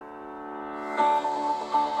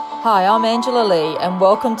Hi, I'm Angela Lee, and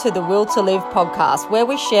welcome to the Will to Live podcast, where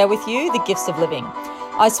we share with you the gifts of living.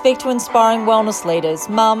 I speak to inspiring wellness leaders,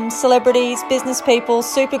 mums, celebrities, business people,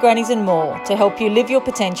 super grannies, and more to help you live your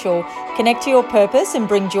potential, connect to your purpose, and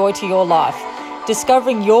bring joy to your life.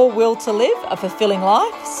 Discovering your will to live a fulfilling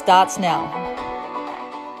life starts now.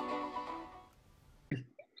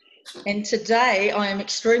 And today I am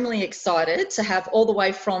extremely excited to have all the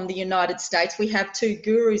way from the United States, we have two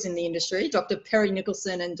gurus in the industry, Dr. Perry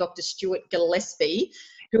Nicholson and Dr. Stuart Gillespie,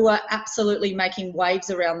 who are absolutely making waves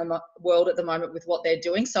around the world at the moment with what they're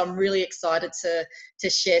doing. So I'm really excited to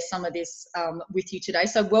share some of this with you today.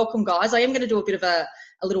 So welcome, guys. I am going to do a bit of a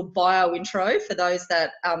little bio intro for those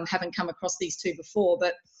that haven't come across these two before,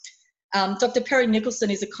 but Dr. Perry Nicholson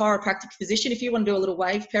is a chiropractic physician, if you want to do a little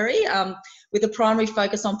wave, Perry, with a primary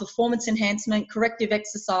focus on performance enhancement, corrective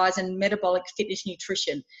exercise and metabolic fitness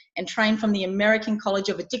nutrition, and trained from the American College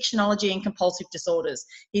of Addictionology and Compulsive Disorders.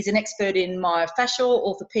 He's an expert in myofascial,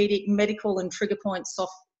 orthopedic, medical and trigger point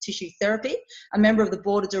soft tissue therapy, a member of the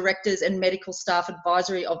board of directors and medical staff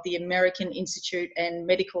advisory of the American Institute and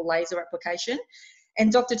Medical Laser Application.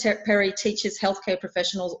 And Dr. Perry teaches healthcare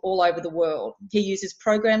professionals all over the world. He uses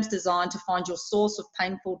programs designed to find your source of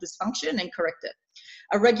painful dysfunction and correct it.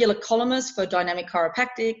 A regular columnist for Dynamic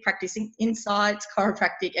Chiropractic, Practicing Insights,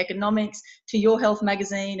 Chiropractic Economics, To Your Health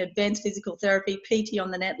Magazine, Advanced Physical Therapy, PT on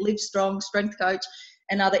the Net, Live Strong, Strength Coach,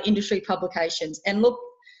 and other industry publications. And look,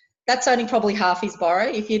 that's only probably half his bio.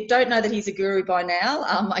 If you don't know that he's a guru by now,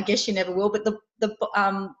 I guess you never will. But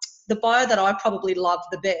the bio that I probably love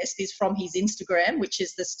the best is from his Instagram, which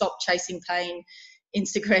is the Stop Chasing Pain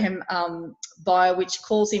Instagram bio, which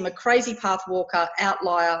calls him a crazy path walker,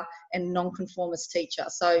 outlier, and nonconformist teacher.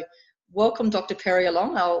 So welcome, Dr. Perry,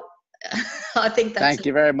 along. I think that's... Thank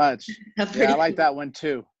you very much. Yeah, I like that one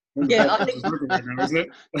too. Yeah, I think... isn't it?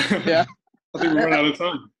 Yeah. I think we run out of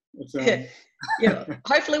time. Yeah.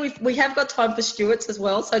 Hopefully we have got time for Stuart's as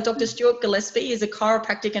well. So Dr. Stuart Gillespie is a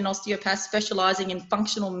chiropractic and osteopath specialising in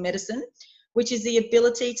functional medicine, which is the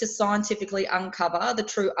ability to scientifically uncover the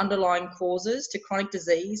true underlying causes to chronic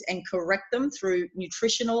disease and correct them through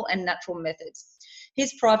nutritional and natural methods.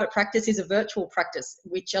 His private practice is a virtual practice,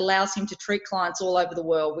 which allows him to treat clients all over the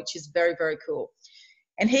world, which is very, very cool.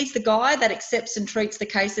 And he's the guy that accepts and treats the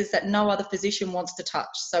cases that no other physician wants to touch.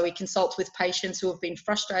 So he consults with patients who have been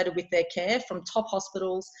frustrated with their care from top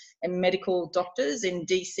hospitals and medical doctors in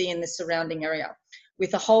DC and the surrounding area,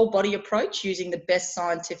 with a whole body approach using the best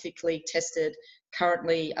scientifically tested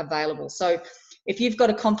currently available. So if you've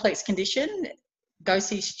got a complex condition, go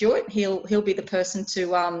see Stuart. He'll be the person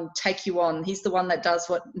to take you on. He's the one that does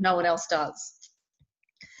what no one else does.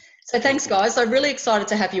 So thanks, guys. I'm really excited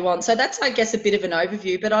to have you on. So that's, I guess, a bit of an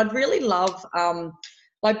overview, but I'd really love,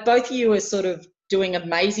 like both of you are sort of doing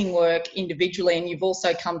amazing work individually, and you've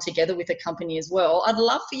also come together with a company as well. I'd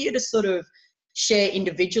love for you to sort of share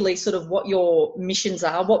individually sort of what your missions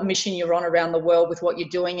are, what mission you're on around the world with what you're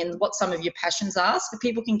doing, and what some of your passions are, so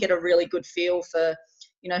people can get a really good feel for,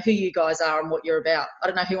 you know, who you guys are and what you're about. I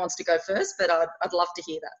don't know who wants to go first, but I'd love to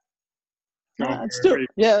hear that.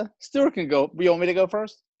 Stuart can go. You want me to go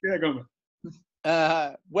first? Yeah, go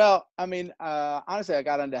on. Well, I mean, honestly, I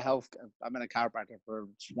got into health. I've been a chiropractor for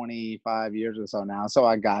 25 years or so now. So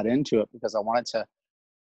I got into it because I wanted to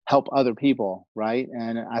help other people, right?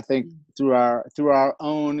 And I think through our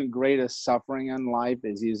own greatest suffering in life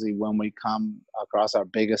is usually when we come across our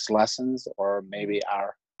biggest lessons, or maybe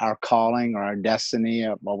our calling or our destiny,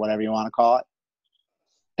 or whatever you want to call it.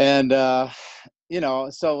 And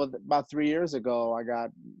so about 3 years ago, I got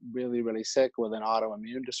really, really sick with an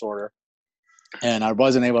autoimmune disorder, and I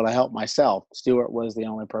wasn't able to help myself. Stuart was the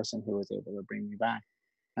only person who was able to bring me back.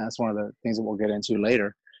 And that's one of the things that we'll get into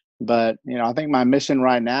later. But, I think my mission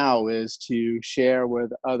right now is to share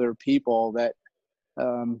with other people that,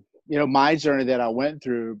 my journey that I went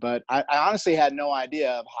through. But I honestly had no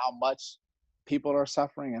idea of how much people are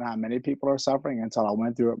suffering and how many people are suffering until I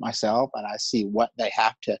went through it myself, and I see what they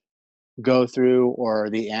have to go through, or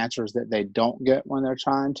the answers that they don't get when they're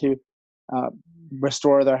trying to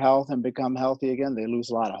restore their health and become healthy again. They lose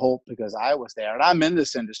a lot of hope, because I was there, and I'm in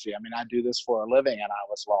this industry. I mean, I do this for a living, and I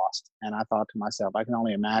was lost. And I thought to myself, I can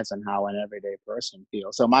only imagine how an everyday person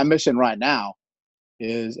feels. So my mission right now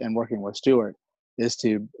is, and working with Stuart, is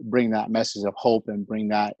to bring that message of hope and bring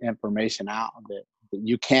that information out that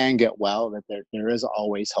you can get well, that there is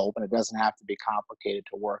always hope, and it doesn't have to be complicated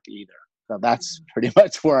to work either. So that's pretty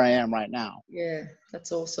much where I am right now. Yeah,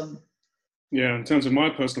 that's awesome. Yeah, in terms of my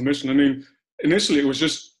personal mission, I mean, initially it was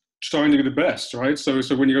just trying to be the best, right? So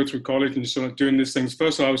when you go through college and you start doing these things,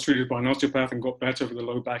 first I was treated by an osteopath and got better with the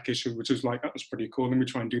low back issue, which was like, that was pretty cool. Let me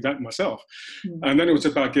try and do that myself. And then it was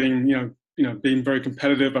about getting, being very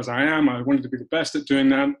competitive as I am. I wanted to be the best at doing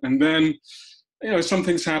that. And then, some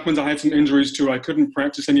things happened. I had some injuries too. I couldn't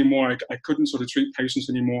practice anymore. I couldn't sort of treat patients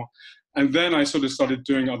anymore. And then I sort of started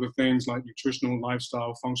doing other things like nutritional,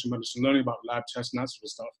 lifestyle, functional medicine, learning about lab tests and that sort of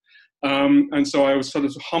stuff. And so I was sort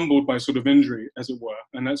of humbled by sort of injury, as it were.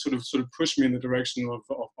 And that sort of pushed me in the direction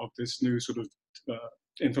of this new sort of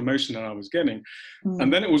information that I was getting.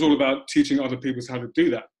 And then it was all about teaching other people how to do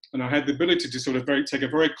that. And I had the ability to sort of take a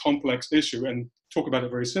very complex issue and talk about it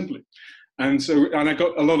very simply. And I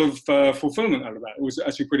got a lot of fulfillment out of that. It was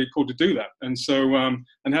actually pretty cool to do that. And so,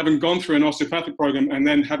 and having gone through an osteopathic program and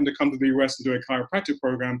then having to come to the US and do a chiropractic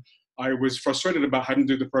program, I was frustrated about having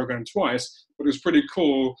to do the program twice, but it was pretty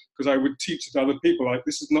cool because I would teach to other people, like,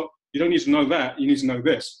 this is not, you don't need to know that, you need to know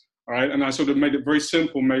this, all right? And I sort of made it very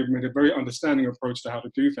simple, made a very understanding approach to how to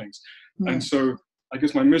do things. And so I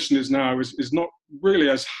guess my mission is now is not really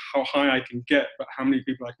as how high I can get, but how many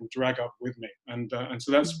people I can drag up with me. And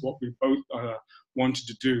so that's what we both wanted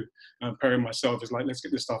to do, Perry and myself, is like, let's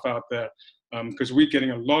get this stuff out there. Because we're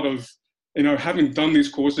getting a lot of, having done these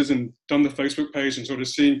courses and done the Facebook page and sort of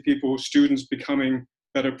seeing students becoming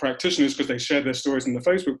better practitioners because they share their stories on the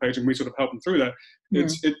Facebook page and we sort of help them through that.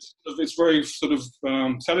 It's very sort of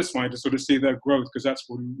satisfying to sort of see their growth, because that's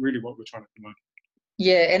really what we're trying to promote.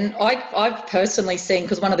 Yeah, and I've personally seen,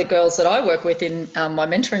 because one of the girls that I work with in my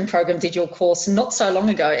mentoring program did your course not so long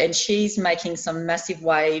ago, and she's making some massive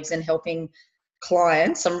waves and helping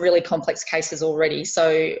clients, some really complex cases already.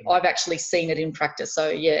 So I've actually seen it in practice. So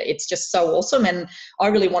yeah, it's just so awesome. And I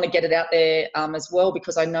really want to get it out there as well,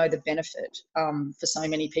 because I know the benefit for so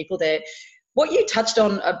many people there. What you touched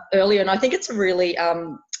on earlier, and I think it's a really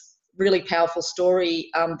powerful story,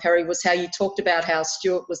 Perry, was how you talked about how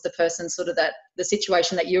Stuart was the person, sort of the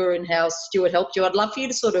situation that you were in, how Stuart helped you. I'd love for you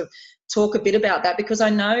to sort of talk a bit about that, because I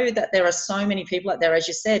know that there are so many people out there, as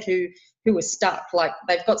you said, who are stuck, like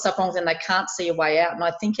they've got stuff wrong and they can't see a way out. And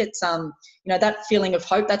I think it's, that feeling of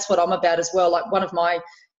hope, that's what I'm about as well. Like, one of my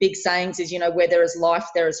big sayings is, where there is life,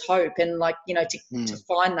 there is hope. And like, to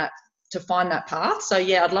find that path. So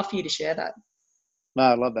yeah, I'd love for you to share that. No,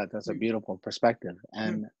 I love that. That's a beautiful perspective.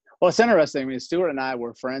 And well, it's interesting. I mean, Stuart and I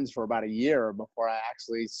were friends for about a year before I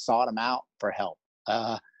actually sought him out for help.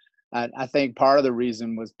 I think part of the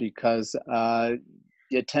reason was because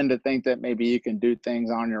you tend to think that maybe you can do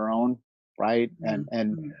things on your own, right? And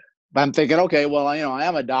I'm thinking, okay, well, I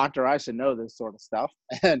am a doctor. I should know this sort of stuff.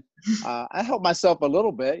 And I help myself a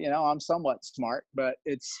little bit. I'm somewhat smart, but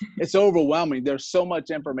it's overwhelming. There's so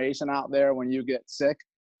much information out there when you get sick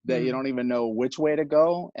that you don't even know which way to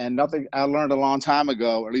go. And nothing, I learned a long time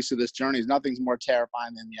ago, or at least through this journey, is nothing's more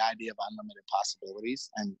terrifying than the idea of unlimited possibilities.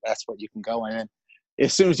 And that's what you can go in.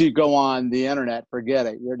 As soon as you go on the internet, forget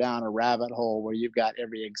it. You're down a rabbit hole where you've got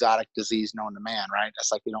every exotic disease known to man, right?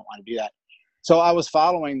 That's like, you don't want to do that. So I was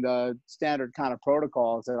following the standard kind of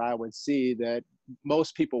protocols that I would see that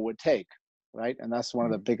most people would take, right? And that's one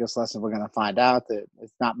of the biggest lessons we're going to find out, that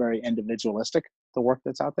it's not very individualistic, the work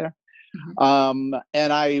that's out there. And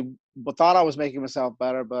I thought I was making myself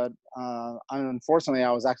better, but unfortunately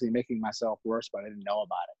I was actually making myself worse, but I didn't know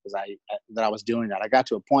about it because I was doing that. I got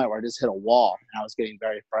to a point where I just hit a wall and I was getting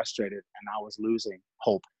very frustrated and I was losing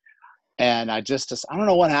hope. And I don't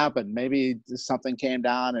know what happened. Maybe something came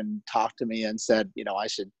down and talked to me and said, I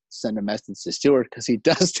should send a message to Stuart because he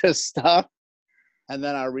does this stuff. And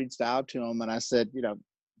then I reached out to him and I said,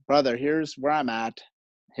 brother, here's where I'm at.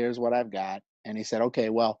 Here's what I've got. And he said, okay,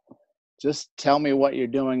 well, just tell me what you're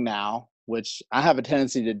doing now, which I have a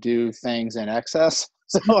tendency to do things in excess.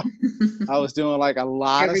 So I was doing like a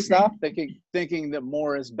lot of stuff, thinking that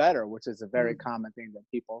more is better, which is a very common thing that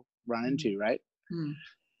people run into, right?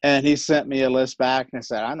 And he sent me a list back and I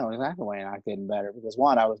said, I know exactly why you're not getting better, because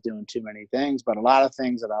one, I was doing too many things, but a lot of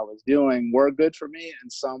things that I was doing were good for me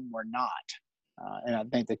and some were not. And I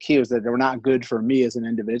think the key was that they were not good for me as an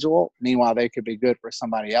individual. Meanwhile, they could be good for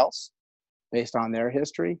somebody else based on their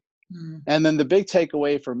history. And then the big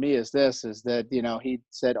takeaway for me is that, he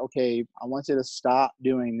said, okay, I want you to stop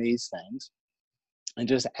doing these things and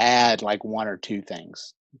just add like one or two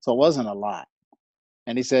things. So it wasn't a lot.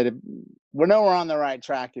 And he said, we're nowhere on the right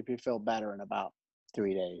track if you feel better in about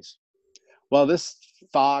 3 days. Well, this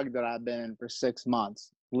fog that I've been in for 6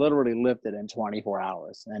 months literally lifted in 24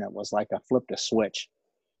 hours. And it was like I flipped a switch.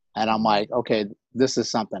 And I'm like, okay, this is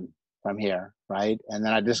something from here, right? And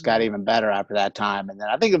then I just got even better after that time. And then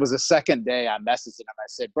I think it was the second day I messaged him. I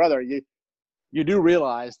said, brother, you do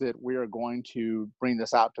realize that we are going to bring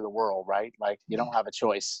this out to the world, right? Like you don't have a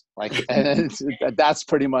choice. Like, and that's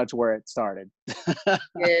pretty much where it started.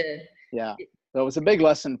 Yeah. Yeah. So it was a big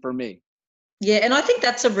lesson for me. Yeah, and I think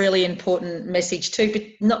that's a really important message too, but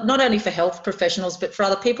not only for health professionals, but for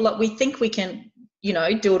other people. Like we think we can,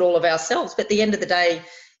 do it all of ourselves, but at the end of the day,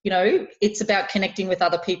 it's about connecting with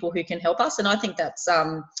other people who can help us. And I think that's,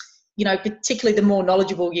 particularly the more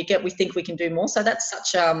knowledgeable you get, we think we can do more. So that's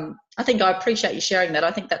such, I think I appreciate you sharing that.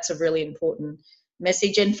 I think that's a really important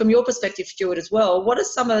message. And from your perspective, Stuart, as well, what are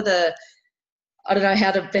some of the, I don't know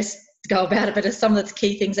how to best go about it, but are some of the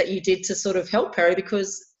key things that you did to sort of help Perry?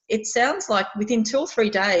 Because it sounds like within 2 or 3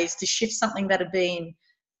 days to shift something that had been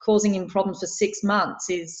causing him problems for 6 months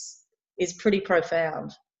is pretty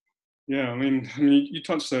profound. Yeah, I mean, you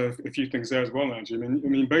touched a few things there as well, Angie. I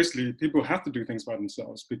mean, basically, people have to do things by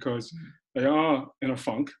themselves because they are in a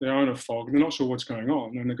funk, they are in a fog, they're not sure what's going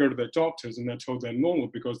on, and they go to their doctors and they're told they're normal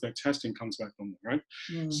because their testing comes back normal, right?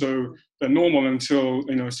 So they're normal until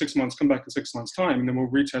 6 months. Come back in 6 months' time, and then we'll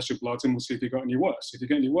retest your bloods and we'll see if you got any worse. If you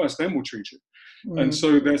get any worse, then we'll treat you. And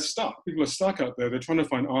so they're stuck. People are stuck out there. They're trying to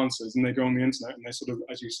find answers, and they go on the internet and they sort of,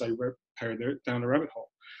 as you say, Perry, they're down a rabbit hole.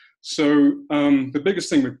 So the biggest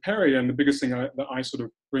thing with Perry, and the biggest thing that I sort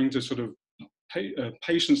of bring to sort of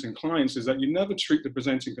patients and clients, is that you never treat the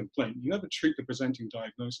presenting complaint. You never treat the presenting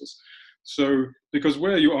diagnosis. So because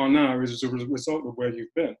where you are now is as a result of where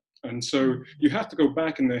you've been. And so you have to go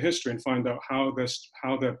back in their history and find out how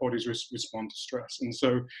their bodies respond to stress. And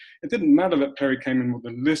so it didn't matter that Perry came in with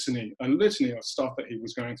a litany of stuff that he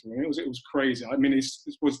was going through. It was crazy. I mean,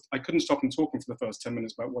 I couldn't stop him talking for the first 10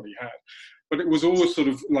 minutes about what he had. But it was always sort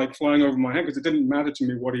of like flying over my head because it didn't matter to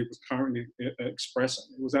me what he was currently expressing.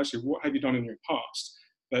 It was actually, what have you done in your past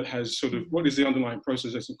that has sort of, what is the underlying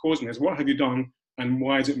process that's causing this? What have you done? And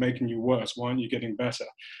why is it making you worse? Why aren't you getting better?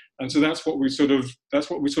 And so that's what we sort of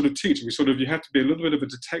teach. You have to be a little bit of a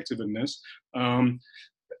detective in this.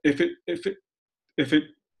 If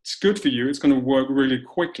it's good for you, it's going to work really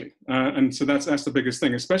quickly. And so that's the biggest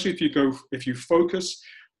thing, especially if you focus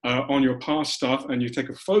on your past stuff and you take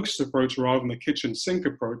a focused approach rather than the kitchen sink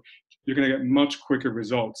approach, you're going to get much quicker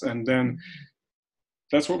results. And then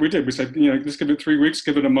that's what we did. We said, let's give it 3 weeks,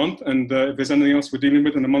 give it a month, and if there's anything else we're dealing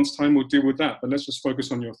with in a month's time, we'll deal with that. But let's just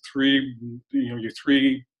focus on your three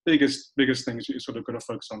biggest things that you sort of got to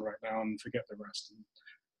focus on right now, and forget the rest. And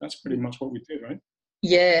that's pretty much what we did, right?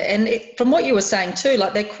 Yeah, and from what you were saying too,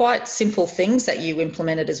 like they're quite simple things that you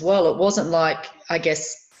implemented as well. It wasn't like, I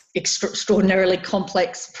guess, extraordinarily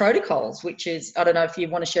complex protocols, which is, I don't know if you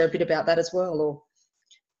want to share a bit about that as well, or.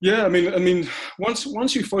 Yeah, I mean, once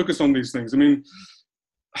you focus on these things, a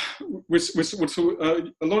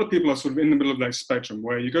lot of people are sort of in the middle of that spectrum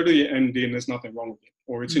where you go to your ND and there's nothing wrong with it,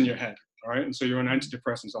 or it's in your head, all right? And so you're on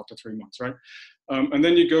antidepressants after 3 months, right? And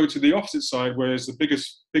then you go to the opposite side, whereas the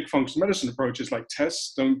big functional medicine approach is like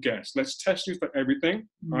tests, don't guess. Let's test you for everything,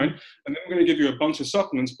 right? And then we're going to give you a bunch of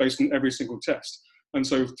supplements based on every single test. And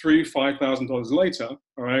so $3,000-$5,000 later,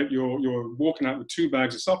 all right, you're walking out with 2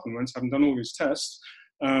 bags of supplements, having done all these tests,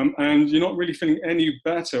 and you're not really feeling any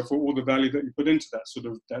better for all the value that you put into that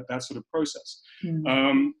sort of process.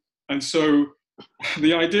 And so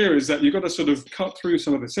the idea is that you've got to sort of cut through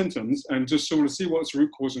some of the symptoms and just sort of see what's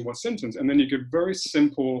root cause and what symptoms. And then you give very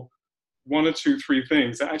simple 1 or 2, 3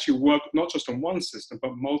 things that actually work not just on one system,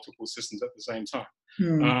 but multiple systems at the same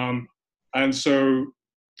time. And so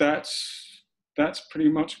that's pretty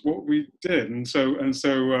much what we did. And so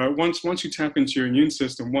once you tap into your immune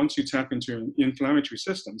system, once you tap into your inflammatory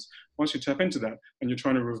systems, once you tap into that and you're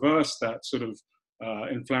trying to reverse that sort of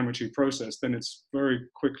inflammatory process, then it's very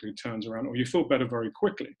quickly turns around, or you feel better very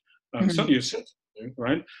quickly. Certainly your symptoms do,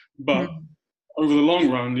 right? But over the long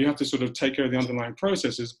run, you have to sort of take care of the underlying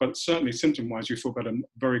processes, but certainly symptom-wise, you feel better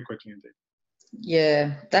very quickly indeed.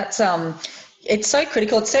 Yeah, that's it's so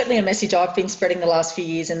critical. It's certainly a message I've been spreading the last few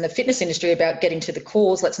years in the fitness industry about getting to the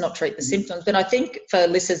cause. Let's not treat the symptoms. But I think for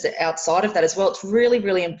listeners outside of that as well, it's really,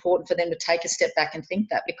 really important for them to take a step back and think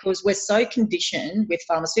that, because we're so conditioned with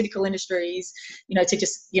pharmaceutical industries, to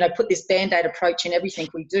just, put this Band-Aid approach in everything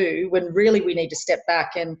we do, when really we need to step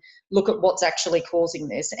back and look at what's actually causing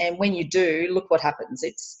this. And when you do, look what happens.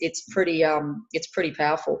 It's pretty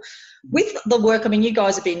powerful. With the work, you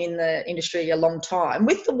guys have been in the industry a long time.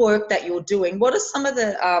 With the work that you're doing, what are some of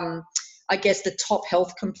the, the top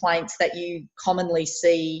health complaints that you commonly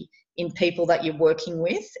see in people that you're working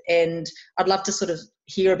with? And I'd love to sort of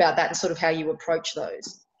hear about that and sort of how you approach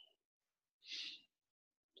those.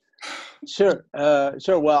 Sure.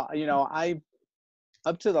 Well,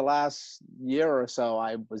 up to the last year or so,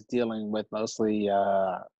 I was dealing with mostly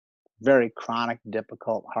very chronic,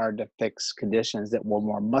 difficult, hard to fix conditions that were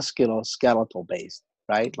more musculoskeletal based,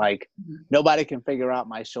 right? Like nobody can figure out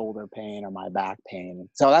my shoulder pain or my back pain.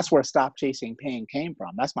 So that's where Stop Chasing Pain came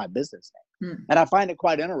from. That's my business name. And I find it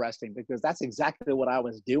quite interesting because that's exactly what I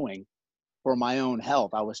was doing for my own health.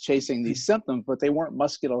 I was chasing these symptoms, but they weren't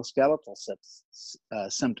musculoskeletal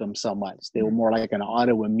symptoms so much. They were more like an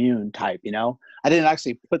autoimmune type, you know? I didn't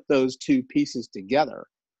actually put those two pieces together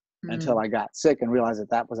until I got sick and realized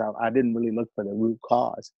that was I didn't really look for the root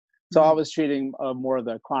cause. So I was treating more of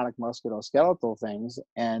the chronic musculoskeletal things,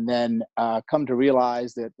 and then come to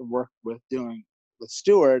realize that the work with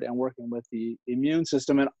Stuart and working with the immune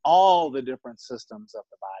system and all the different systems of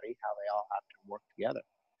the body, how they all have to work together.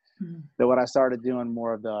 So when I started doing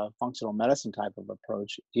more of the functional medicine type of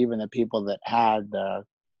approach, even the people that had the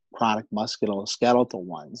chronic musculoskeletal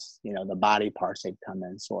ones, you know, the body parts they'd come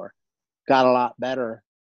in sore, got a lot better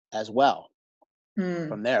as well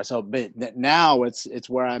from there. So but now it's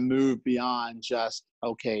where I move beyond just,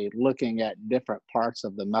 okay, looking at different parts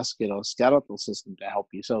of the musculoskeletal system to help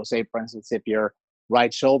you. So say, for instance, if your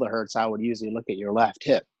right shoulder hurts, I would usually look at your left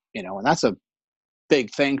hip, you know, and that's a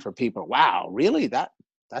big thing for people. Wow, really?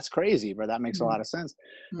 That's crazy, but that makes a lot of sense.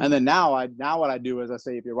 And then now what I do is I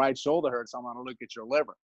say, if your right shoulder hurts, I'm going to look at your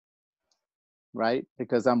liver, right?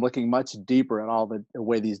 Because I'm looking much deeper at all the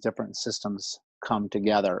way these different systems come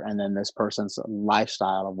together. And then this person's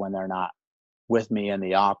lifestyle of when they're not with me in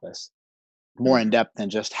the office, more in depth than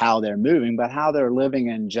just how they're moving, but how they're living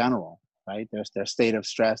in general, right? There's their state of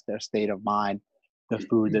stress, their state of mind, the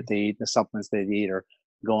food that they eat, the supplements they eat, or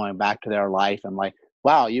going back to their life and like,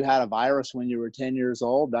 wow, you had a virus when you were 10 years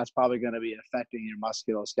old. That's probably going to be affecting your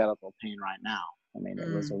musculoskeletal pain right now. I mean,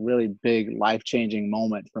 it was a really big life-changing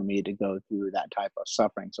moment for me to go through that type of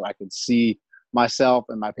suffering so I could see myself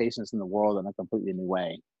and my patients in the world in a completely new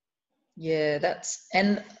way. Yeah, that's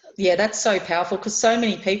so powerful, because so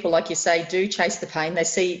many people, like you say, do chase the pain. They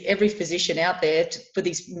see every physician out there for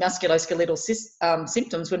these musculoskeletal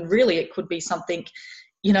symptoms, when really it could be something,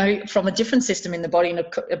 you know, from a different system in the body and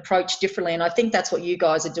approach differently. And I think that's what you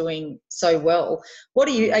guys are doing so well. Are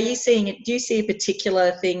you seeing it? Do you see a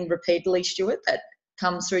particular thing repeatedly, Stuart, that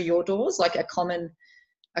comes through your doors, like a common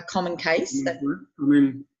case?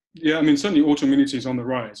 I mean, certainly autoimmunity is on the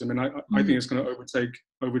rise. I mean, I think it's going to overtake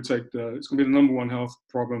it's going to be the number one health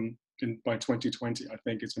problem by 2020. I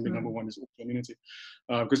think it's going to be number one is autoimmunity,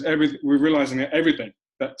 because we're realizing that everything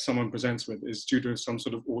that someone presents with is due to some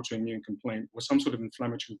sort of autoimmune complaint or some sort of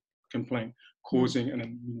inflammatory complaint causing an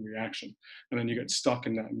immune reaction. And then you get stuck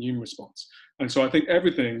in that immune response. And so I think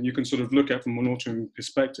everything you can sort of look at from an autoimmune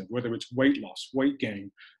perspective, whether it's weight loss, weight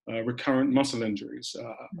gain, recurrent muscle injuries,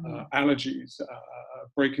 allergies,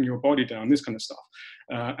 breaking your body down, this kind of stuff,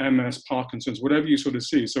 MS, Parkinson's, whatever you sort of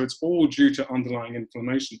see. So it's all due to underlying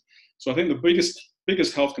inflammation. So I think the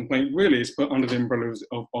biggest health complaint really is put under the umbrella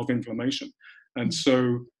of inflammation. And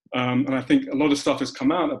so, and I think a lot of stuff has come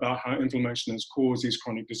out about how inflammation has caused these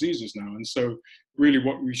chronic diseases now. And so really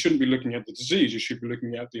what we shouldn't be looking at the disease, you should be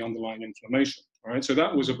looking at the underlying inflammation, right? So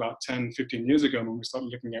that was about 10, 15 years ago when we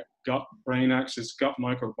started looking at gut-brain axis, gut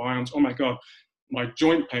microbiomes. Oh my God, my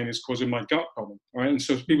joint pain is causing my gut problem, right? And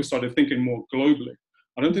so people started thinking more globally.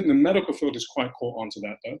 I don't think the medical field has quite caught on to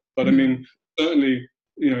that though. But I mean, certainly,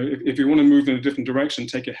 you know, if you want to move in a different direction,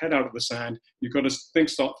 take your head out of the sand, you've got to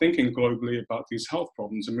start thinking globally about these health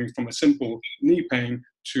problems and move from a simple knee pain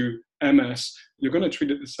to MS. You're going to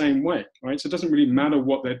treat it the same way, right? So it doesn't really matter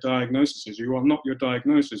what their diagnosis is. You are not your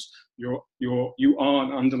diagnosis. You are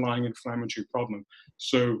an underlying inflammatory problem.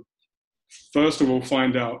 So first of all,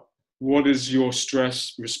 find out what is your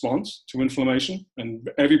stress response to inflammation, and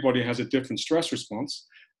everybody has a different stress response,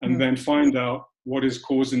 and then find out what is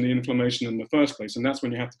causing the inflammation in the first place. And that's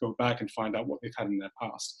when you have to go back and find out what they've had in their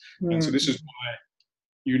past. And so this is why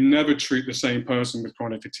you never treat the same person with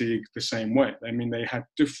chronic fatigue the same way. I mean, they had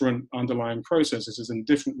different underlying processes and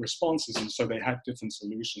different responses, and so they had different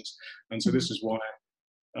solutions. And so this is why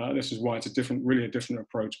it's really a different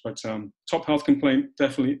approach. But top health complaint,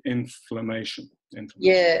 definitely inflammation.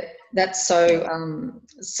 Yeah, that's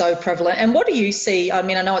so prevalent. And what do you see? I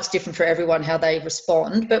mean, I know it's different for everyone how they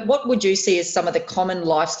respond, but what would you see as some of the common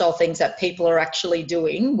lifestyle things that people are actually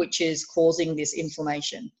doing, which is causing this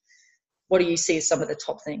inflammation? What do you see as some of the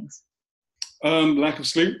top things? Lack of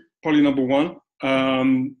sleep, probably number one.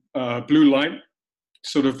 Blue light,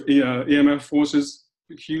 sort of EMF forces,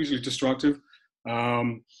 hugely destructive.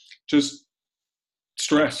 Just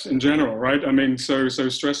stress in general, right? I mean, so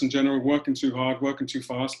stress in general, working too hard, working too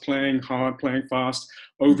fast, playing hard, playing fast,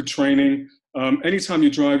 overtraining, Anytime you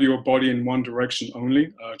drive your body in one direction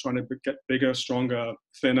only, trying to get bigger, stronger,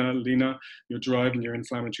 thinner, leaner, you're driving your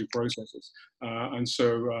inflammatory processes. And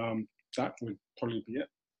so that would probably be it,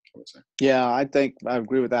 I would say. Yeah, I think I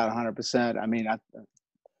agree with that 100%. I mean,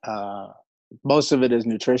 most of it is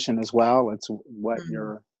nutrition as well. It's what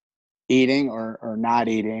you're eating or not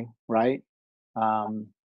eating, right?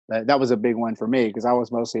 That was a big one for me because I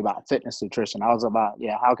was mostly about fitness nutrition. I was about,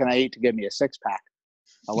 how can I eat to give me a six pack?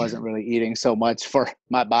 I wasn't really eating so much for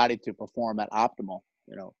my body to perform at optimal,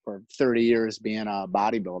 for 30 years being a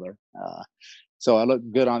bodybuilder. So I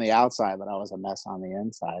looked good on the outside, but I was a mess on the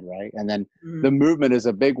inside, right? And then the movement is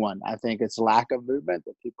a big one. I think it's lack of movement,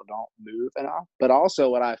 that people don't move enough. But also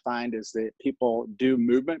what I find is that people do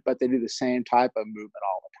movement, but they do the same type of movement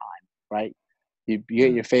all the time, right? You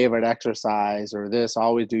get your favorite exercise or this,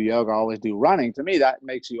 always do yoga, always do running. To me, that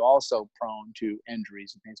makes you also prone to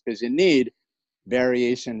injuries and things because you need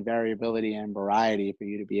variation, variability, and variety for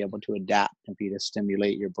you to be able to adapt and for you to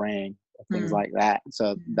stimulate your brain, things like that.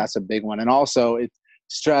 So that's a big one. And also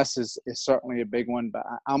stress is certainly a big one, but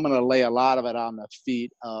I'm going to lay a lot of it on the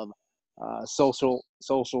feet of social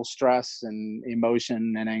stress and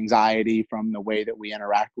emotion and anxiety from the way that we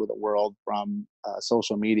interact with the world from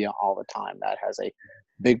social media all the time. That has a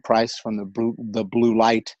big price from the blue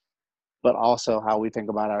light, but also how we think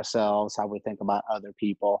about ourselves, how we think about other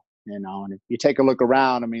people. And if you take a look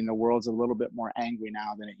around, I mean, the world's a little bit more angry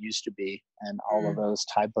now than it used to be. And all of those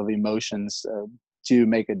type of emotions do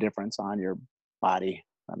make a difference on your body.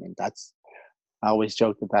 I mean, I always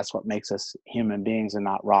joke that that's what makes us human beings and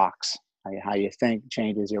not rocks. How you think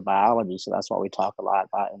changes your biology. So that's what we talk a lot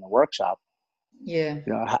about in the workshop. Yeah.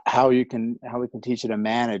 How we can teach you to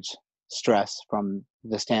manage stress from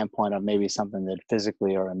the standpoint of maybe something that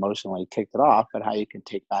physically or emotionally kicked it off, but how you can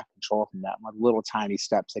take back control from that with little tiny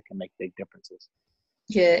steps that can make big differences.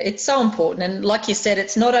 Yeah, it's so important. And like you said,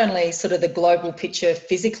 it's not only sort of the global picture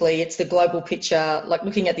physically, it's the global picture, like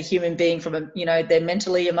looking at the human being from, they're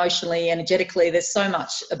mentally, emotionally, energetically, there's so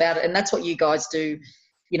much about it. And that's what you guys do,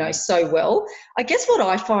 so well. I guess what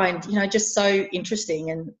I find, just so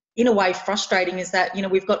interesting and in a way frustrating is that,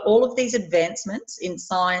 we've got all of these advancements in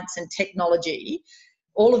science and technology,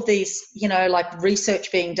 all of these, like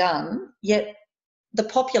research being done, yet the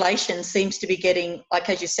population seems to be getting, like,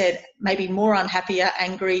 as you said, maybe more unhappier,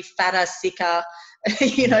 angry, fatter, sicker,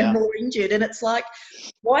 more injured. And it's like,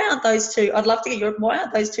 why aren't those two, I'd love to get why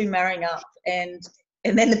aren't those two marrying up? And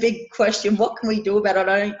then the big question, what can we do about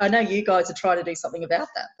it? I know you guys are trying to do something about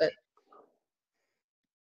that, but.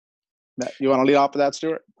 You want to lead off with that,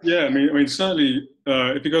 Stuart? Yeah, I mean, certainly,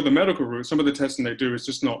 if you go the medical route, some of the testing they do is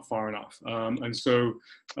just not far enough, and so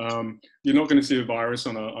you're not going to see a virus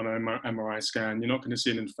on an MRI scan. You're not going to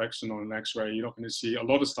see an infection on an X-ray. You're not going to see a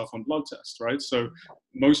lot of stuff on blood tests, right? So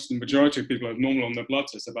the majority of people are normal on their blood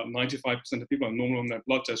tests. About 95% of people are normal on their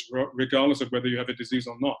blood tests, regardless of whether you have a disease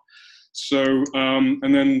or not. So,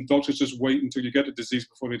 and then doctors just wait until you get a disease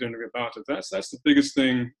before they do anything about it. That's the biggest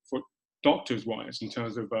thing for doctors-wise in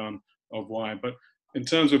terms of why. But in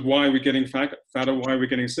terms of why we're getting fatter, why we're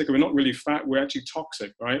getting sicker, we're not really fat, we're actually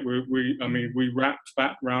toxic, right? We wrap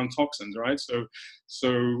fat around toxins, right?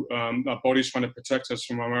 So our body's trying to protect us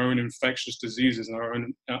from our own infectious diseases and our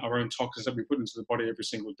own toxins that we put into the body every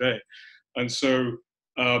single day. And so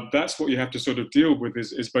that's what you have to sort of deal with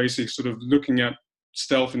is basically sort of looking at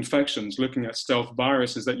stealth infections, looking at stealth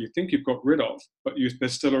viruses that you think you've got rid of, but they're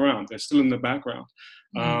still around, they're still in the background.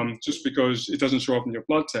 Just because it doesn't show up in your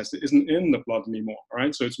blood test, it isn't in the blood anymore,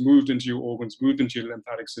 right? So it's moved into your organs, moved into your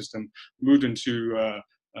lymphatic system, moved into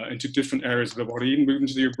different areas of the body, even moved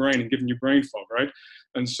into your brain and giving you brain fog, right?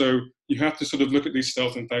 And so you have to sort of look at these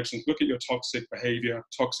stealth infections, look at your toxic behavior,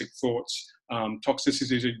 toxic thoughts,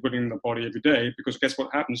 toxicities you're putting in the body every day, because guess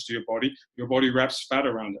what happens to your body? Your body wraps fat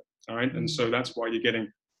around it, all right? And so that's why you're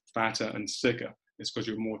getting fatter and sicker. It's because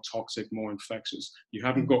you're more toxic, more infectious. You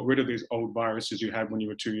haven't got rid of these old viruses you had when you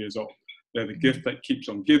were 2 years old. They're the gift that keeps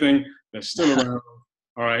on giving. They're still around,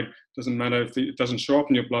 all right? Doesn't matter if it doesn't show up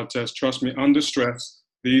in your blood test. Trust me, under stress,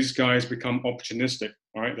 these guys become opportunistic,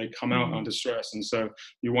 all right? They come out under stress. And so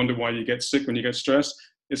you wonder why you get sick when you get stressed.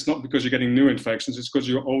 It's not because you're getting new infections. It's because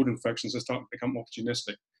your old infections are starting to become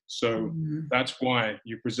opportunistic. So that's why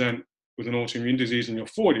you present with an autoimmune disease in your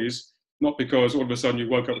 40s, not because all of a sudden you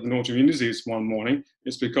woke up with an autoimmune disease one morning.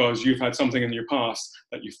 It's because you've had something in your past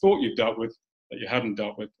that you thought you've dealt with that you haven't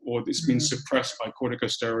dealt with, or it's been suppressed by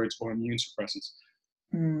corticosteroids or immune suppressants.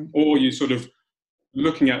 Or you sort of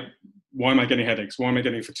looking at, why am I getting headaches? Why am I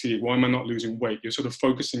getting fatigue? Why am I not losing weight? You're sort of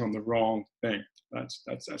focusing on the wrong thing. That's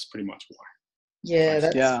pretty much why.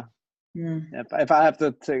 Yeah. If I have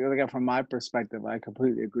to take a look at from my perspective, I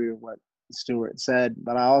completely agree with what Stuart said,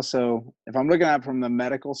 but I also, if I'm looking at it from the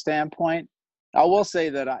medical standpoint, I will say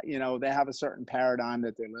that, they have a certain paradigm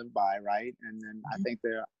that they live by, right? And then I think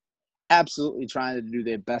they're absolutely trying to do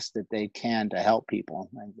their best that they can to help people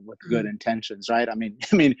and with good intentions, right? I mean,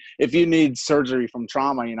 if you need surgery from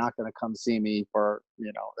trauma, you're not going to come see me for,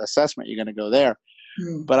 assessment. You're going to go there.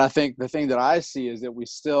 But I think the thing that I see is that we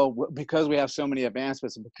still, because we have so many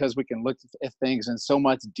advancements and because we can look at things in so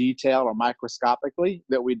much detail or microscopically,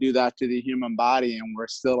 that we do that to the human body, and we're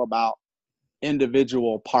still about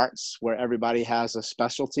individual parts where everybody has a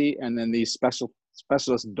specialty, and then these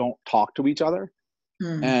specialists don't talk to each other.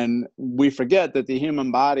 And we forget that the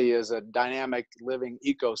human body is a dynamic living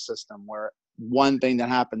ecosystem where one thing that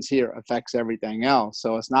happens here affects everything else.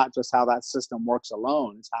 So it's not just how that system works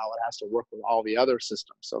alone, it's how it has to work with all the other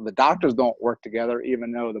systems. So the doctors don't work together,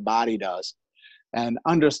 even though the body does. And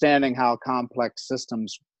understanding how complex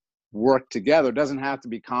systems work together doesn't have to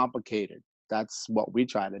be complicated. That's what we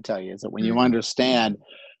try to tell you, is that when you understand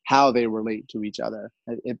how they relate to each other,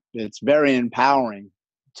 it's very empowering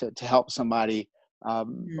to help somebody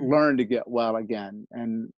learn to get well again.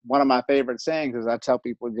 And one of my favorite sayings is, I tell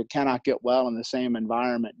people, you cannot get well in the same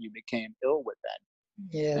environment you became ill with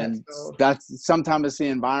then. Yeah, and that's sometimes it's the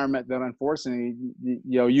environment that, unfortunately,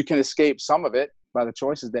 you can escape some of it by the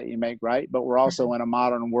choices that you make, right? But we're also in a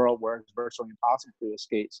modern world where it's virtually impossible to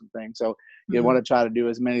escape some things. So you want to try to do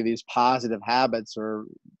as many of these positive habits or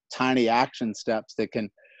tiny action steps that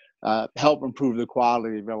can help improve the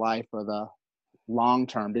quality of your life for the long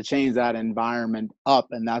term, to change that environment up.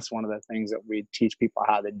 And that's one of the things that we teach people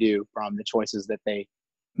how to do, from the choices that they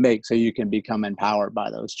make, so you can become empowered by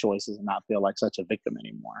those choices and not feel like such a victim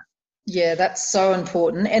anymore. Yeah, that's so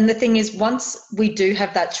important. And the thing is, once we do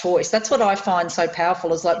have that choice, that's what I find so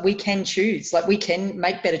powerful, is like we can choose, like we can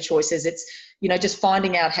make better choices. It's, just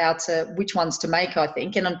finding out which ones to make, I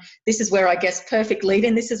think. And this is where, I guess, perfect lead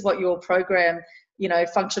in. This is what your program,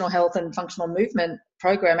 functional health and functional movement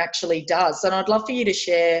program actually does. And I'd love for you to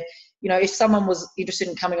share, if someone was interested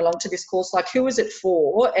in coming along to this course, like who is it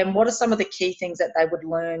for, and what are some of the key things that they would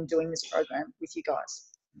learn doing this program with you guys?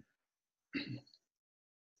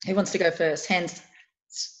 Who wants to go first? Hands.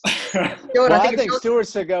 Stuart, I think Stuart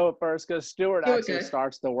should go first, because Stuart actually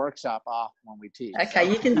starts the workshop off when we teach. Okay,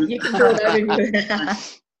 so. you can do it over.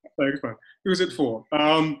 Thanks, man. Who is it for?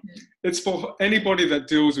 It's for anybody that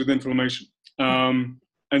deals with inflammation.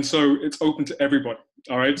 And so it's open to everybody.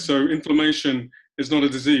 All right. So inflammation is not a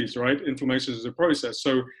disease, right? Inflammation is a process.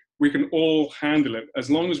 So we can all handle it. As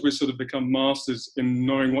long as we sort of become masters in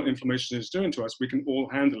knowing what inflammation is doing to us, we can all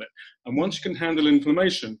handle it. And once you can handle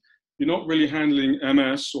inflammation, you're not really handling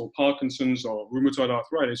MS or Parkinson's or rheumatoid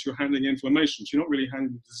arthritis. You're handling inflammation. So you're not really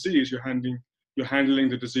handling the disease. You're handling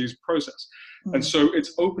the disease process. And so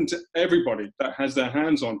it's open to everybody that has their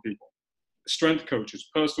hands on people. Strength coaches,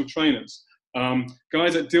 personal trainers,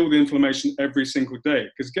 guys that deal with inflammation every single day.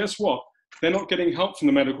 Because guess what? They're not getting help from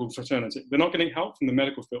the medical fraternity. They're not getting help from the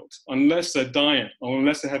medical field unless they're dying or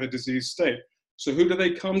unless they have a disease state. So who do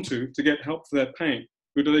they come to get help for their pain?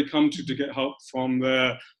 Who do they come to get help from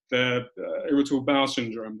their irritable bowel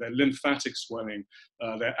syndrome, their lymphatic swelling,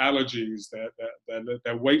 their allergies,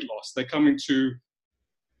 their weight loss? They're coming to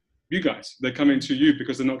you guys. They're coming to you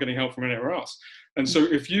because they're not getting help from anywhere else. And so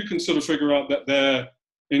if you can sort of figure out that their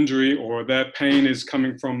injury or their pain is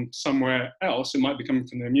coming from somewhere else, it might be coming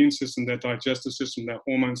from their immune system, their digestive system, their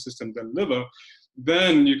hormone system, their liver,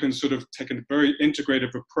 then you can sort of take a very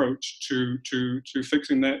integrative approach to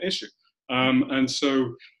fixing that issue. And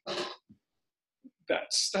so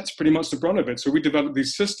that's pretty much the brunt of it. So we develop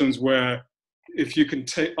these systems where if you can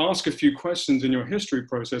ask a few questions in your history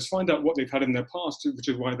process, find out what they've had in their past, which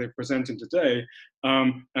is why they're presenting today,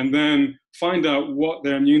 and then find out what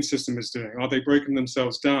their immune system is doing. Are they breaking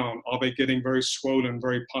themselves down? Are they getting very swollen,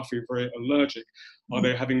 very puffy, very allergic? Are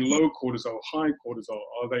they having low cortisol, high cortisol?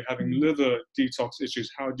 Are they having liver detox issues?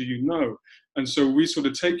 How do you know? And so we sort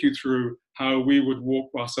of take you through how we would walk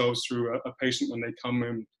ourselves through a patient when they come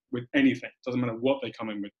in with anything. Doesn't matter what they come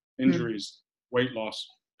in with, injuries, weight loss,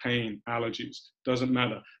 pain, allergies, doesn't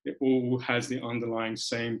matter. It all has the underlying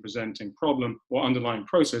same presenting problem or underlying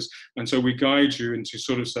process. And so we guide you into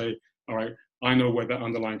sort of say, all right, I know where that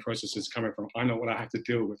underlying process is coming from. I know what I have to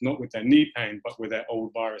deal with, not with their knee pain, but with their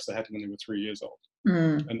old virus they had when they were 3 years old.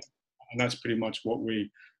 And that's pretty much what we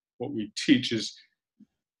teach, is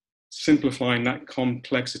simplifying that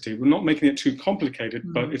complexity. We're not making it too complicated,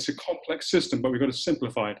 but it's a complex system, but we've got to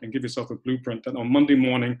simplify it and give yourself a blueprint that on Monday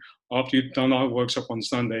morning, after you've done our workshop on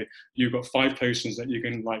Sunday, you've got 5 patients that you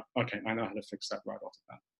can okay, I know how to fix that right off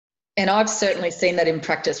the bat. And I've certainly seen that in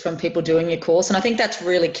practice from people doing your course. And I think that's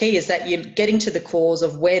really key, is that you're getting to the cause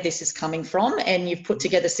of where this is coming from, and you've put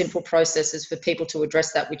together simple processes for people to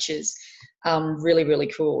address that, which is really, really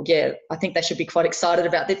cool. Yeah, I think they should be quite excited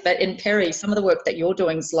about this. But in Perry, some of the work that you're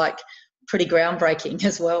doing is like pretty groundbreaking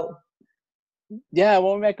as well. Yeah,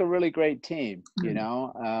 we'll make a really great team, you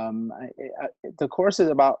know. The course is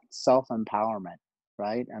about self-empowerment,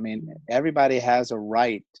 right? I mean, everybody has a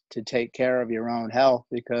right to take care of your own health,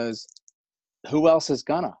 because who else is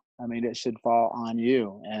gonna? I mean, it should fall on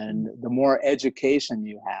you. And the more education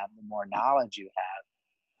you have, the more knowledge you have,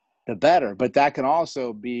 the better. But that can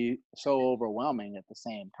also be so overwhelming at the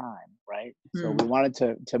same time, right? So we wanted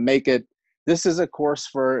to make it, this is a course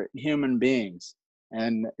for human beings.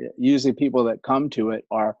 And usually people that come to it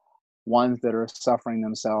are ones that are suffering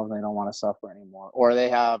themselves. They don't want to suffer anymore, or they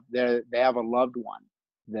have a loved one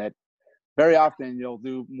that, very often you'll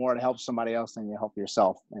do more to help somebody else than you help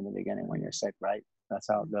yourself in the beginning when you're sick, right? That's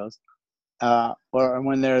how it goes. Or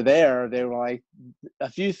when they're there, they were like, a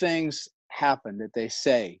few things happen that they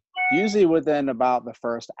say, usually within about the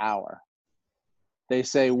first hour. They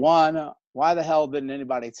say, one, why the hell didn't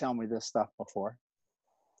anybody tell me this stuff before?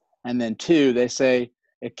 And then two, they say,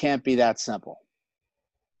 it can't be that simple.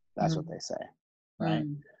 That's what they say, right?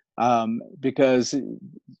 Because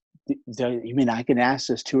you mean I can ask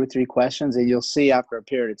this 2 or 3 questions, and you'll see after a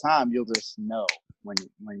period of time, you'll just know when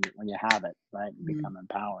you have it, right? Become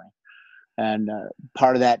empowering. And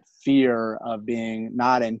part of that fear of being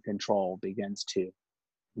not in control begins to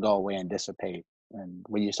go away and dissipate. And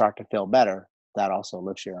when you start to feel better, that also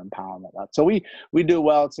lifts your empowerment up. So we do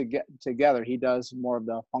well to get together. He does more of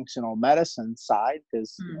the functional medicine side,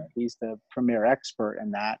 because he's the premier expert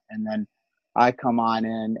in that. And then I come on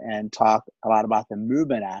in and talk a lot about the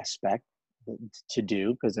movement aspect to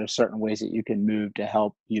do, because there's certain ways that you can move to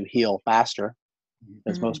help you heal faster,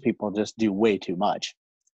 because most people just do way too much.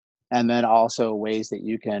 And then also ways that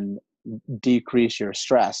you can decrease your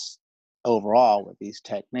stress overall with these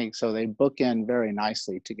techniques. So they bookend very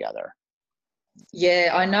nicely together.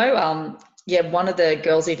 Yeah, I know. One of the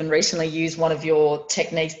girls even recently used one of your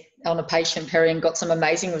techniques on a patient, Perry, and got some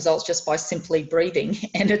amazing results just by simply breathing.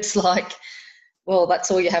 And it's like, well, that's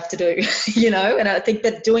all you have to do, you know. And I think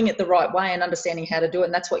that doing it the right way and understanding how to do it,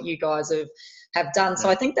 and that's what you guys have done. So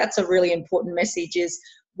I think that's a really important message, is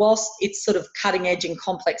whilst it's sort of cutting edge and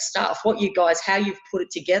complex stuff, what you guys, how you've put it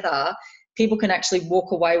together, people can actually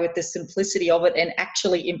walk away with the simplicity of it and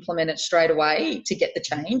actually implement it straight away to get the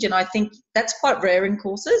change. And I think that's quite rare in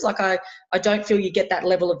courses. Like I don't feel you get that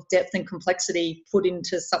level of depth and complexity put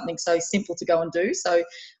into something so simple to go and do. So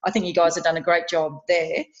I think you guys have done a great job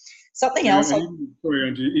there. Something else. Sorry,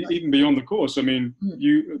 Angie, even beyond the course, I mean,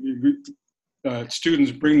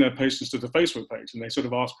 students bring their patients to the Facebook page, and they sort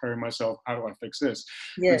of ask Perry and myself, how do I fix this?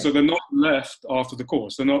 And so they're not left after the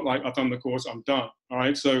course. They're not like, I've done the course, I'm done. All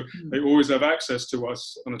right. So they always have access to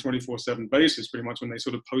us on a 24/7 basis, pretty much, when they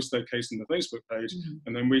sort of post their case in the Facebook page.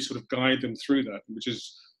 And then we sort of guide them through that, which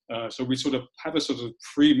is, so we sort of have a sort of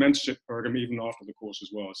free mentorship program even after the course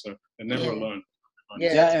as well. So they're never alone.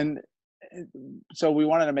 And so we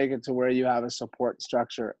wanted to make it to where you have a support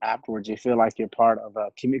structure afterwards. You feel like you're part of a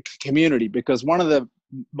community, because one of the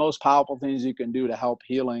most powerful things you can do to help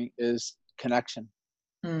healing is connection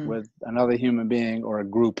with another human being or a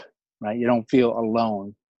group, right? You don't feel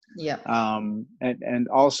alone. And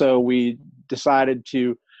also we decided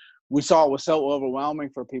we saw it was so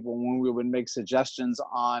overwhelming for people when we would make suggestions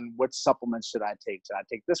on what supplements should I take? Should I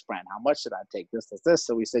take this brand? How much should I take? This.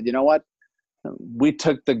 So we said, you know what? We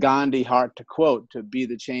took the Gandhi heart to quote, to be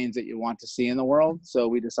the change that you want to see in the world. So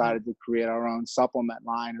we decided to create our own supplement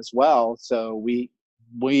line as well. So we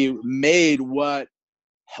made what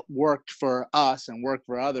worked for us and worked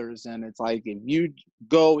for others. And it's like, if you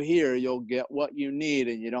go here, you'll get what you need,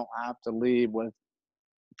 and you don't have to leave with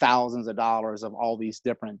thousands of dollars of all these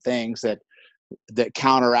different things that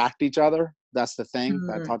counteract each other. That's the thing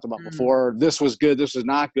that I talked about before. This was good, this was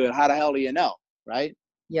not good. How the hell do you know, right?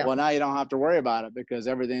 Well, now you don't have to worry about it, because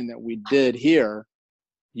everything that we did here,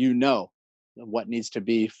 you know what needs to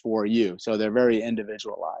be for you. So they're very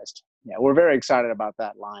individualized. Yeah, we're very excited about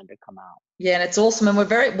that line to come out. Yeah, and it's awesome. And we're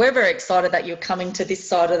very excited that you're coming to this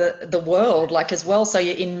side of the world, like, as well. So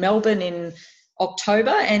you're in Melbourne in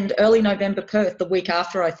October, and early November Perth the week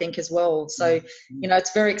after, I think, as well. So, you know,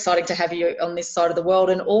 it's very exciting to have you on this side of the world.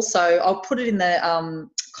 And also, I'll put it in the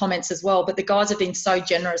comments as well, but the guys have been so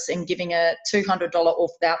generous in giving a $200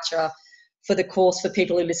 off voucher for the course for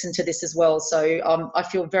people who listen to this as well. So I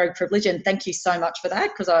feel very privileged, and thank you so much for that,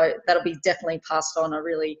 because that'll be definitely passed on. I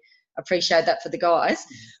really appreciate that for the guys.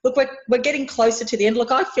 Look, we're getting closer to the end.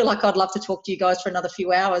 Look, I feel like I'd love to talk to you guys for another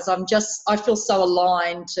few hours. I feel so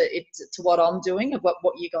aligned to what I'm doing and what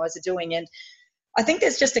you guys are doing. And I think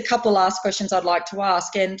there's just a couple of last questions I'd like to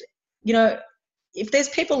ask. And, you know, if there's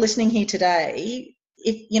people listening here today,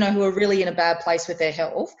 who are really in a bad place with their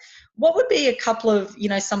health, what would be a couple of,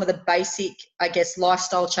 some of the basic, I guess,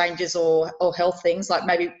 lifestyle changes or health things, like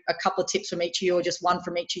maybe a couple of tips from each of you or just one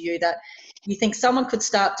from each of you that you think someone could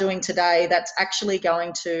start doing today that's actually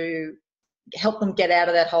going to help them get out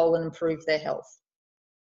of that hole and improve their health?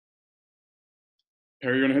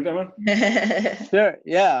 Perry, you want to hit that one? Sure.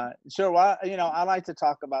 Yeah, sure. Well, I like to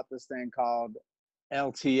talk about this thing called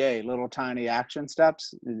LTA, little tiny action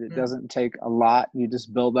steps. It doesn't take a lot. You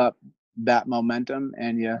just build up that momentum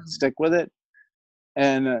and you stick with it.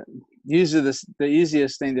 And usually the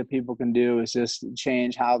easiest thing that people can do is just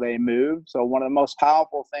change how they move. So one of the most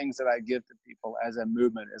powerful things that I give to people as a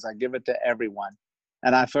movement is I give it to everyone.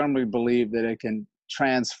 And I firmly believe that it can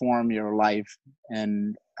transform your life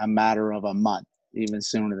in a matter of a month, even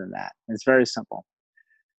sooner than that. It's very simple.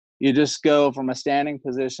 You just go from a standing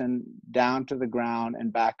position down to the ground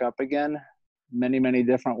and back up again, many, many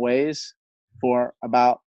different ways for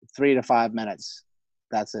about 3 to 5 minutes.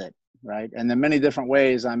 That's it, right? And the many different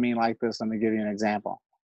ways, I mean like this. Let me give you an example.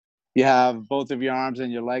 You have both of your arms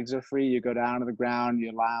and your legs are free. You go down to the ground,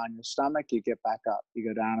 you lie on your stomach, you get back up. You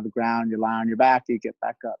go down to the ground, you lie on your back, you get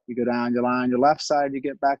back up. You go down, you lie on your left side, you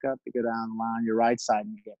get back up. You go down, lie on your right side,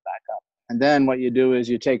 and you get back up. And then what you do is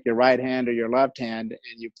you take your right hand or your left hand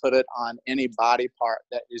and you put it on any body part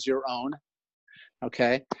that is your own,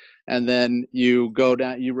 okay? And then you go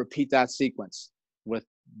down, you repeat that sequence with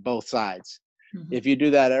both sides. Mm-hmm. If you do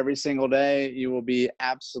that every single day, you will be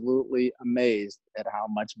absolutely amazed at how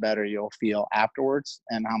much better you'll feel afterwards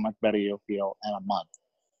and how much better you'll feel in a month.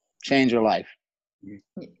 Change your life.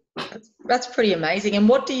 That's pretty amazing. And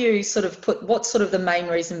what do you what's sort of the main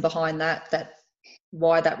reason behind that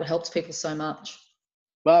why that helps people so much?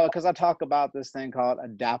 Well, because I talk about this thing called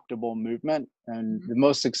adaptable movement, and the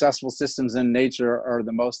most successful systems in nature are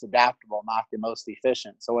the most adaptable, not the most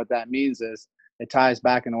efficient. So what that means is it ties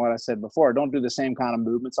back into what I said before. Don't do the same kind of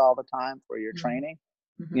movements all the time for your training.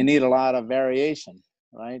 Mm-hmm. You need a lot of variation,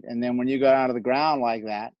 right? And then when you go down to the ground like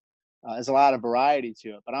that, there's a lot of variety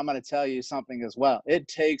to it. But I'm going to tell you something as well. It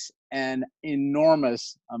takes an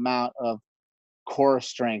enormous amount of core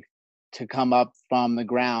strength to come up from the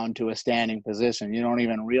ground to a standing position. You don't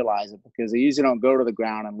even realize it because you usually don't go to the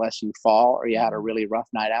ground unless you fall or you had a really rough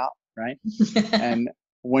night out, right? And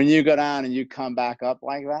when you go down and you come back up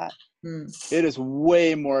like that, it is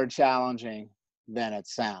way more challenging than it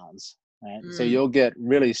sounds, right? So you'll get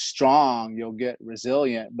really strong, you'll get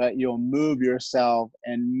resilient, but you'll move yourself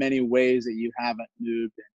in many ways that you haven't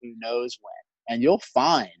moved in who knows when. And you'll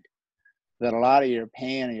find that a lot of your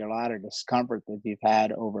pain and a lot of discomfort that you've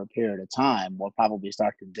had over a period of time will probably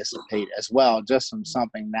start to dissipate as well, just from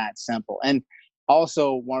something that simple. And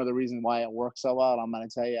also one of the reasons why it works so well, I'm going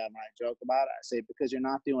to tell you, I might joke about it, I say, because you're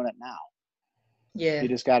not doing it now. Yeah. You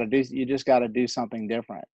just got to do something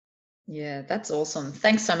different. Yeah, that's awesome.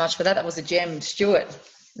 Thanks so much for that. That was a gem. Stuart,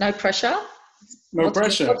 no pressure. What's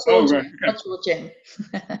pressure. Right. What's your gem?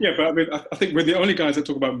 Yeah, but I mean, I think we're the only guys that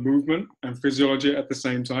talk about movement and physiology at the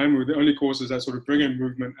same time. We're the only courses that sort of bring in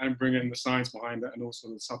movement and bring in the science behind it and also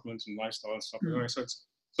the supplements and lifestyle and stuff.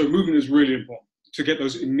 So movement is really important to get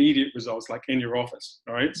those immediate results, like in your office,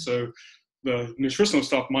 all right? So the nutritional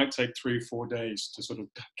stuff might take 3-4 days to sort of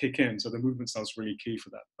kick in. So the movement stuff's really key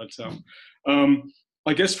for that. But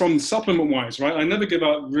I guess from supplement wise, right? I never give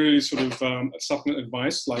out really sort of supplement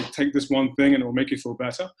advice, like take this one thing and it will make you feel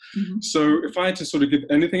better. Mm-hmm. So if I had to sort of give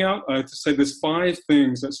anything out, I have to say there's 5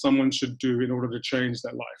 things that someone should do in order to change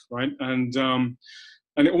their life, right? And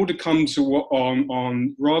it all comes to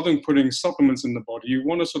on rather than putting supplements in the body, you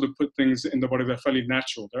want to sort of put things in the body that are fairly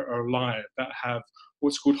natural, that are alive, that have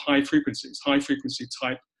what's called high frequency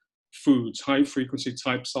type foods, high frequency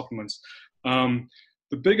type supplements.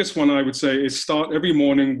 The biggest one I would say is start every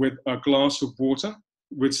morning with a glass of water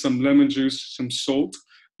with some lemon juice, some salt,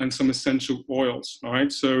 and some essential oils, all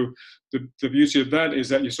right? So the beauty of that is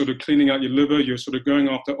that you're sort of cleaning out your liver, you're sort of going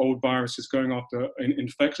after old viruses, going after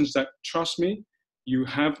infections that, trust me, you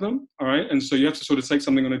have them, all right? And so you have to sort of take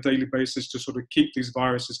something on a daily basis to sort of keep these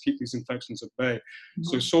viruses, keep these infections at bay. Mm-hmm.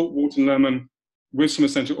 So salt, water, lemon with some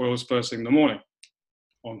essential oils first thing in the morning.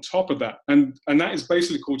 On top of that, and that is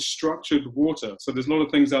basically called structured water. So there's a lot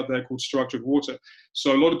of things out there called structured water.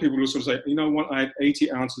 So a lot of people will sort of say, you know what, I have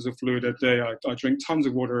 80 ounces of fluid a day. I drink tons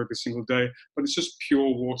of water every single day, but it's just pure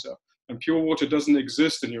water. And pure water doesn't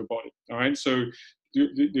exist in your body, all right? So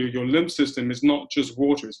your lymph system is not just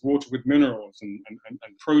water, it's water with minerals and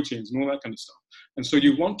proteins and all that kind of stuff. And so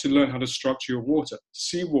you want to learn how to structure your water.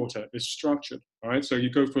 Seawater is structured, all right? So you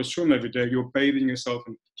go for a swim every day, you're bathing yourself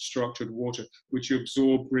in structured water, which you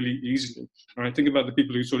absorb really easily. All right, think about the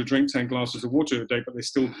people who sort of drink 10 glasses of water a day, but they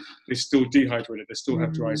still dehydrated, they still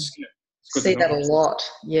have dry skin. See that a lot,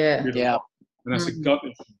 yeah. Yeah. And that's a gut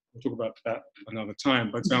issue. We'll talk about that another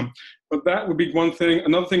time. But that would be one thing.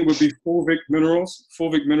 Another thing would be fulvic minerals.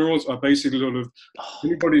 Fulvic minerals are basically sort of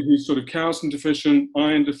anybody who's sort of calcium deficient,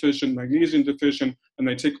 iron deficient, magnesium deficient, and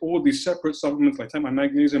they take all these separate supplements. I take my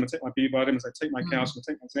magnesium, I take my B vitamins, I take my calcium,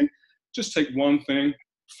 I take my zinc. Just take one thing.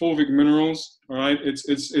 Fulvic minerals. All right, it's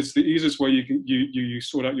the easiest way you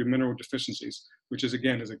sort out your mineral deficiencies, which is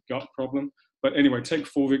again is a gut problem. But anyway, take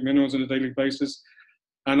fulvic minerals on a daily basis.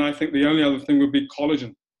 And I think the only other thing would be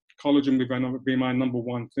collagen. Collagen would be my number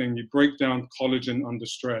one thing. You break down collagen under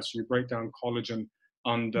stress. You break down collagen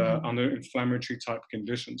under inflammatory type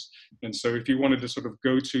conditions. And so if you wanted to sort of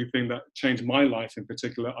go-to thing that changed my life in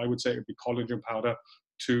particular, I would say it would be collagen powder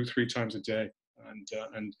 2-3 times a day.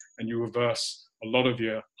 And you reverse a lot of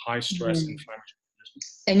your high stress inflammatory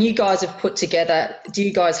conditions. And you guys have put together, do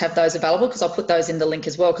you guys have those available? Because I'll put those in the link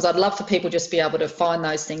as well, because I'd love for people just to be able to find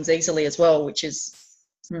those things easily as well, which is...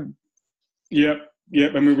 Yeah.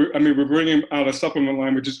 I mean, we're bringing out a supplement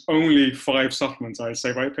line, which is only 5 supplements, I'd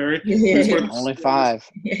say, right, Perry? Yeah. Only 5.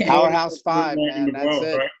 Yeah. Powerhouse 5, man. That's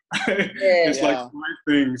it. Right? It's like 5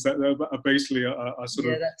 things that are basically are sort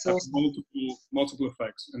of awesome. multiple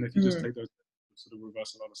effects. And if you just take those, sort of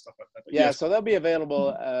reverse a lot of stuff like that. But yes. So they'll be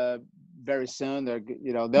available very soon.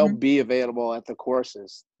 They'll be available at the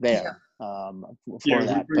courses there for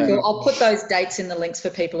that. So I'll put those dates in the links for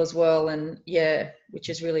people as well. And which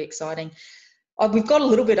is really exciting. We've got a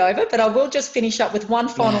little bit over, but I will just finish up with one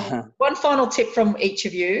final tip from each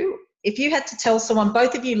of you. If you had to tell someone,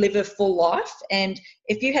 both of you live a full life, and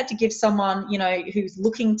if you had to give someone, who's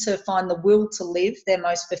looking to find the will to live their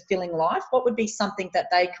most fulfilling life, what would be something that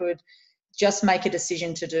they could just make a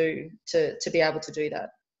decision to do to be able to do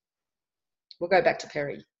that? We'll go back to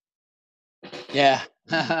Perry. Yeah.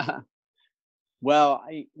 Well,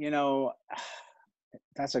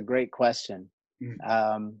 that's a great question.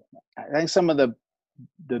 I think some of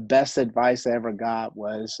the best advice I ever got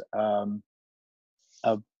was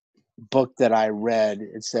a book that I read.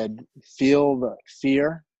 It said, feel the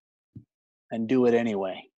fear and do it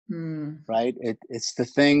anyway. Right? It's the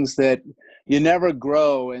things that you never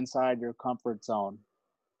grow inside your comfort zone,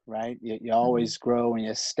 right? You always grow when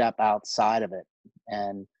you step outside of it.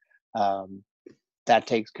 And that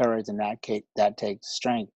takes courage, and that takes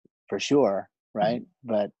strength for sure. Right.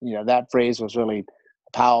 But, that phrase was really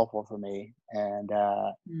powerful for me. And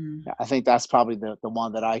I think that's probably the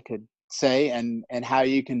one that I could say. And how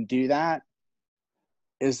you can do that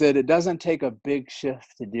is that it doesn't take a big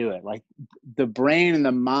shift to do it. Like the brain and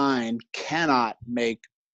the mind cannot make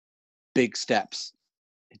big steps.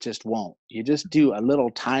 It just won't. You just do a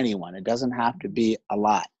little tiny one. It doesn't have to be a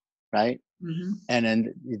lot. Right. And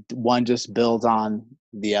then one just builds on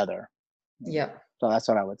the other. Yeah. So that's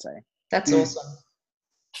what I would say. That's awesome.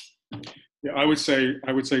 Yeah, I would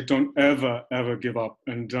say don't ever give up,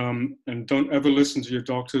 and don't ever listen to your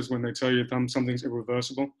doctors when they tell you something's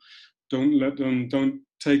irreversible. Don't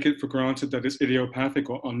take it for granted that it's idiopathic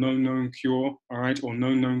or no known cure, all right, or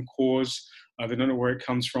no known cause. They don't know where it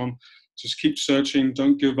comes from. Just keep searching.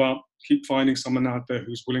 Don't give up. Keep finding someone out there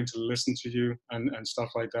who's willing to listen to you and stuff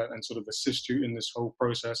like that, and sort of assist you in this whole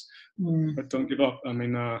process. But don't give up. I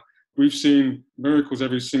mean, we've seen miracles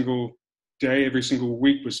every single day, every single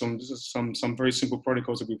week with some very simple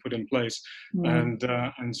protocols that we put in place,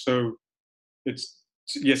 and so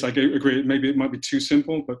yes, I agree. Maybe it might be too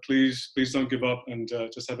simple, but please don't give up, and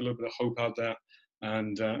just have a little bit of hope out there,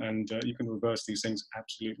 and you can reverse these things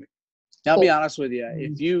absolutely. I'll be honest with you.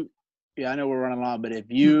 If you, I know we're running long, but if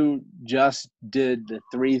you just did the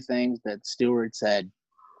 3 things that Stuart said,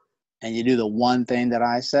 and you do the one thing that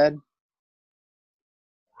I said,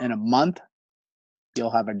 in a month, you'll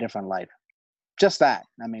have a different life. Just that.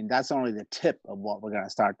 I mean, that's only the tip of what we're going to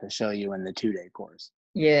start to show you in the 2-day course.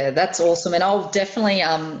 Yeah, that's awesome. And I'll definitely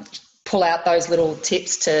pull out those little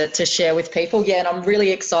tips to share with people. Yeah, and I'm really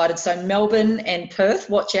excited. So Melbourne and Perth,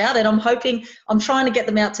 watch out. And I'm trying to get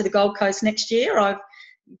them out to the Gold Coast next year. I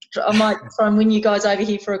might try and win you guys over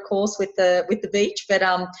here for a course with the beach. But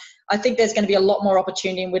I think there's going to be a lot more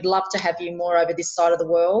opportunity, and we'd love to have you more over this side of the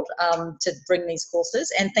world to bring these courses.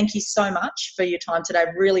 And thank you so much for your time today.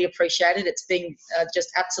 Really appreciate it. It's been just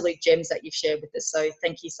absolute gems that you've shared with us. So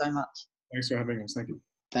thank you so much. Thanks for having us. Thank you.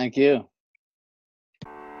 Thank you.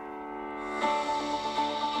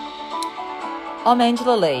 I'm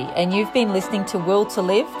Angela Lee, and you've been listening to Will to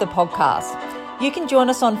Live, the podcast. You can join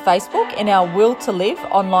us on Facebook in our Will to Live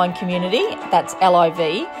online community, that's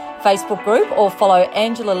LIV, Facebook group, or follow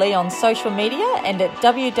Angela Lee on social media and at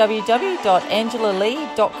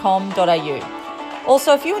www.angelalee.com.au.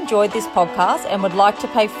 Also, if you enjoyed this podcast and would like to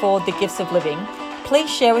pay forward the gifts of living, please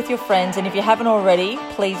share with your friends, and if you haven't already,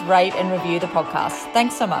 please rate and review the podcast.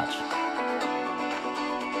 Thanks so much.